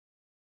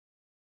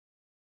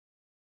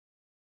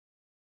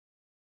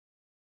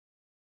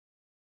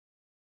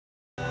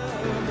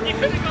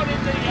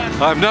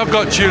I've now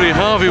got Julie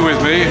Harvey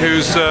with me,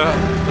 who's a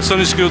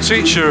Sunday school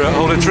teacher at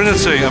Holy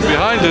Trinity, and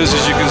behind us,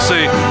 as you can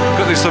see, we've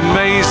got this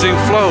amazing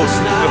float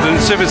of the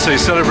Nativity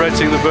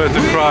celebrating the birth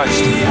of Christ.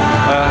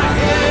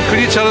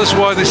 Could you tell us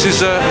why this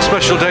is a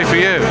special day for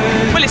you?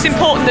 Well, it's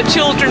important that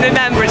children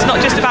remember it's not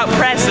just about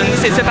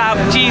presents, it's about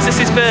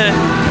Jesus' birth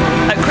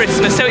at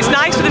Christmas. So it's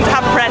nice for them to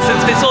have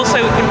presents, but it's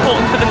also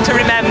important for them to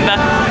remember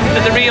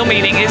that the real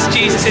meaning is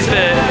Jesus'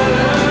 birth.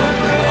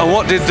 And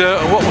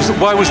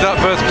why was that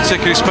birth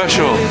particularly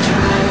special?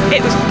 It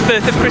was the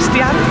birth of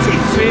Christianity,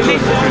 really.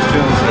 Birth of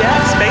Christianity.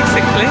 Yes,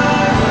 basically.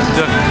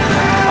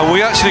 And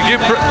we actually give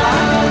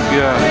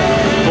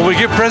we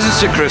give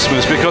presents at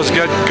Christmas because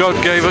God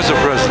gave us a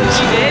present.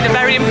 He did, a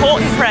very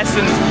important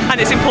present,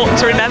 and it's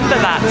important to remember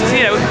that.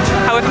 You know,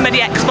 however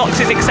many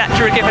Xboxes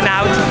etc. are given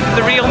out,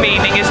 the real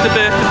meaning is the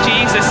birth of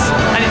Jesus,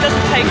 and it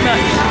doesn't take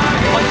much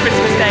on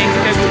Christmas Day to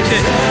go to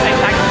church and say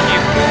thank you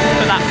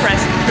for that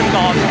present from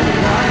God.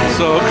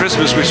 So at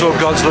Christmas we saw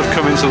God's love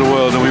come into the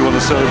world and we want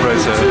to celebrate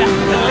it.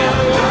 Definitely,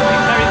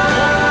 absolutely, very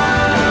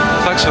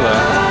important. Thanks for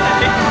that.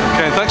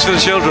 Okay, thanks for the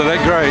children,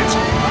 they're great.